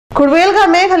खुड़वेल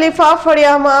गामे खलीफा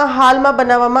फळियामां हालमां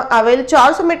बनाववामां आवेल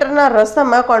 400 मीटरना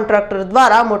रસ્તાमां कोन्ट्राक्टर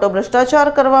द्वारा मोटो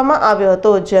भ्रष्टाचार करवामां આવ્યો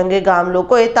હતો, જે અંગે ગામ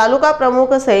લોકોએ તાલુકા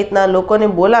પ્રમુખ સહિતના લોકોને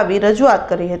બોલાવી રજૂઆત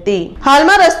કરી હતી।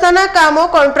 હાલમાં રસ્તાના કામો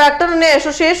કોન્ટ્રાક્ટર અને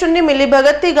એસોસિએશનની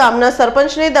મિલીભગતથી ગામના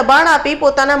સરપંચને દબાણ આપી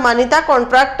પોતાના માનીતા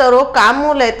કોન્ટ્રાક્ટરો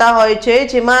કામો લેતા હોય છે,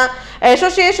 જેમાં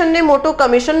એસોસિએશનને મોટું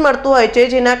કમિશન મળતું હોય છે,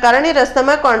 જેના કારણે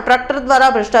રસ્તામાં કોન્ટ્રાક્ટર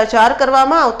દ્વારા ભ્રષ્ટાચાર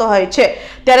કરવામાં આવતો હોય છે।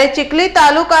 ત્યારે ચીખલી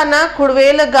તાલુકાના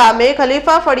ખુડવેલ ગામે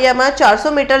ખલીફા ફળિયામાં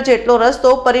 400 મીટર જેટલો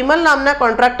રસ્તો પરિમલ નામના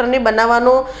કોન્ટ્રાક્ટરને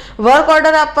બનાવવાનો વર્ક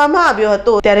ઓર્ડર આપવામાં આવ્યો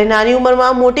હતો। ત્યારે નાની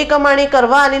ઉંમરમાં મોટી કમાણી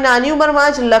કરવા અને નાની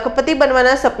ઉંમરમાં જ લખપતિ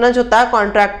બનવાના સપના જોતા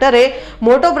કોન્ટ્રાક્ટરે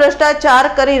મોટો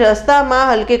ભ્રષ્ટાચાર કરી રસ્તામાં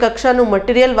હલકી કક્ષાનું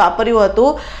મટીરીયલ વાપર્યું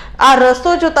હતું। આ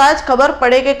રસ્તો જોતા જ ખબર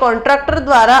પડે કે કોન્ટ્રાક્ટર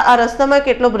દ્વારા આ રસ્તામાં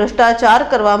કેટલો ભ્રષ્ટાચાર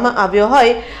કરવામાં આવ્યો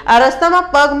હોય। આ રસ્તામાં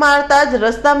પગ મારતા જ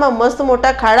રસ્તામાં મસ્ત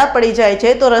મોટા ખાડા પડી જાય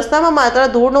છે, તો રસ્તામાં માત્ર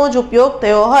ધૂળનો જ ઉપયોગ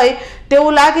થયો હોય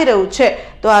તેવું લાગી રહ્યું છે।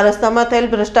 તો આ રસ્તામાં થયેલ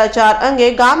ભ્રષ્ટાચાર અંગે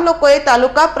ગામ લોકોએ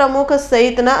તાલુકા પ્રમુખ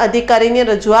સહિતના અધિકારીને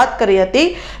રજૂઆત કરી હતી।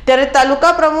 ત્યારે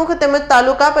તાલુકા પ્રમુખ તેમજ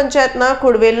તાલુકા પંચાયતના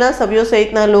ખુડવેલના સભ્યો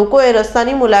સહિતના લોકોએ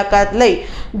રસ્તાની મુલાકાત લઈ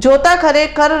જોતા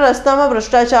ખરેખર રસ્તામાં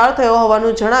ભ્રષ્ટાચાર થયો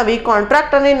હોવાનું જણાવી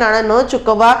કોન્ટ્રાક્ટરને નાણાં ન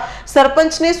ચૂકવવા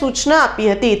સરપંચને સૂચના આપી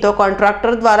હતી। તો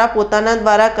કોન્ટ્રાક્ટર દ્વારા પોતાના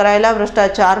દ્વારા કરાયેલા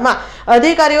ભ્રષ્ટાચારમાં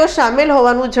અધિકારીઓ સામેલ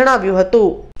હોવાનું જણાવ્યું હતું।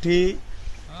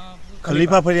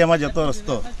 ખલીફા ફળિયામાં જતો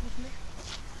રસ્તો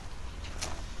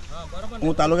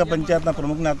હું તાલુકા પંચાયતના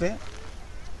પ્રમુખ નાતે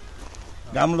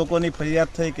ગામ લોકોની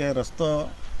ફરિયાદ થઈ કે રસ્તો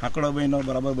આંકડો બન્યો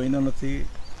બરાબર બન્યો નથી,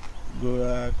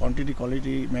 ક્વોન્ટિટી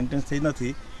ક્વોલિટી મેન્ટેન થઈ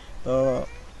નથી। તો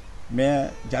મેં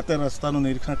જાતે રસ્તાનું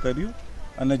નિરીક્ષણ કર્યું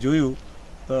અને જોયું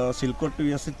તો સિલકોટ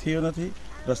વ્યવસ્થિત થયો નથી।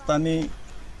 રસ્તાની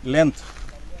લેન્થ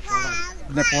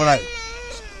અને પહોળાઈ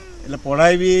એટલે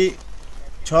પહોળાઈ બી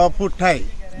 6 ફૂટ થાય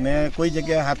ને કોઈ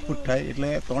જગ્યાએ 7 ફૂટ થાય, એટલે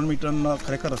 3 મીટરનો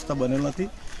ખરેખર રસ્તો બનેલો નથી।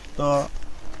 તો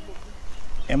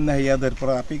એમને હૈયાધાર પર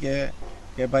આપી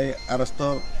કે ભાઈ આ રસ્તો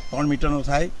 3 મીટરનો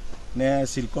થાય ને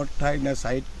સિલકોટ થાય ને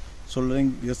સાઈડ સોલ્ડરિંગ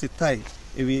વ્યવસ્થિત થાય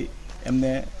એવી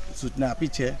એમને સૂચના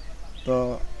આપી છે। તો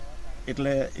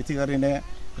એટલે એથી કરીને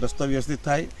રસ્તો વ્યવસ્થિત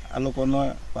થાય, આ લોકોનો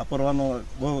વાપરવાનો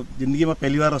બહુ જિંદગીમાં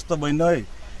પહેલીવાર રસ્તો બન્યો હોય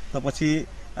તો પછી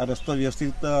આ રસ્તો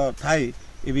વ્યવસ્થિત થાય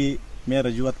એવી મેં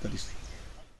રજૂઆત કરીશ।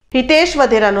 હિતેશ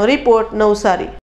વધેરાનો રિપોર્ટ, નવસારી।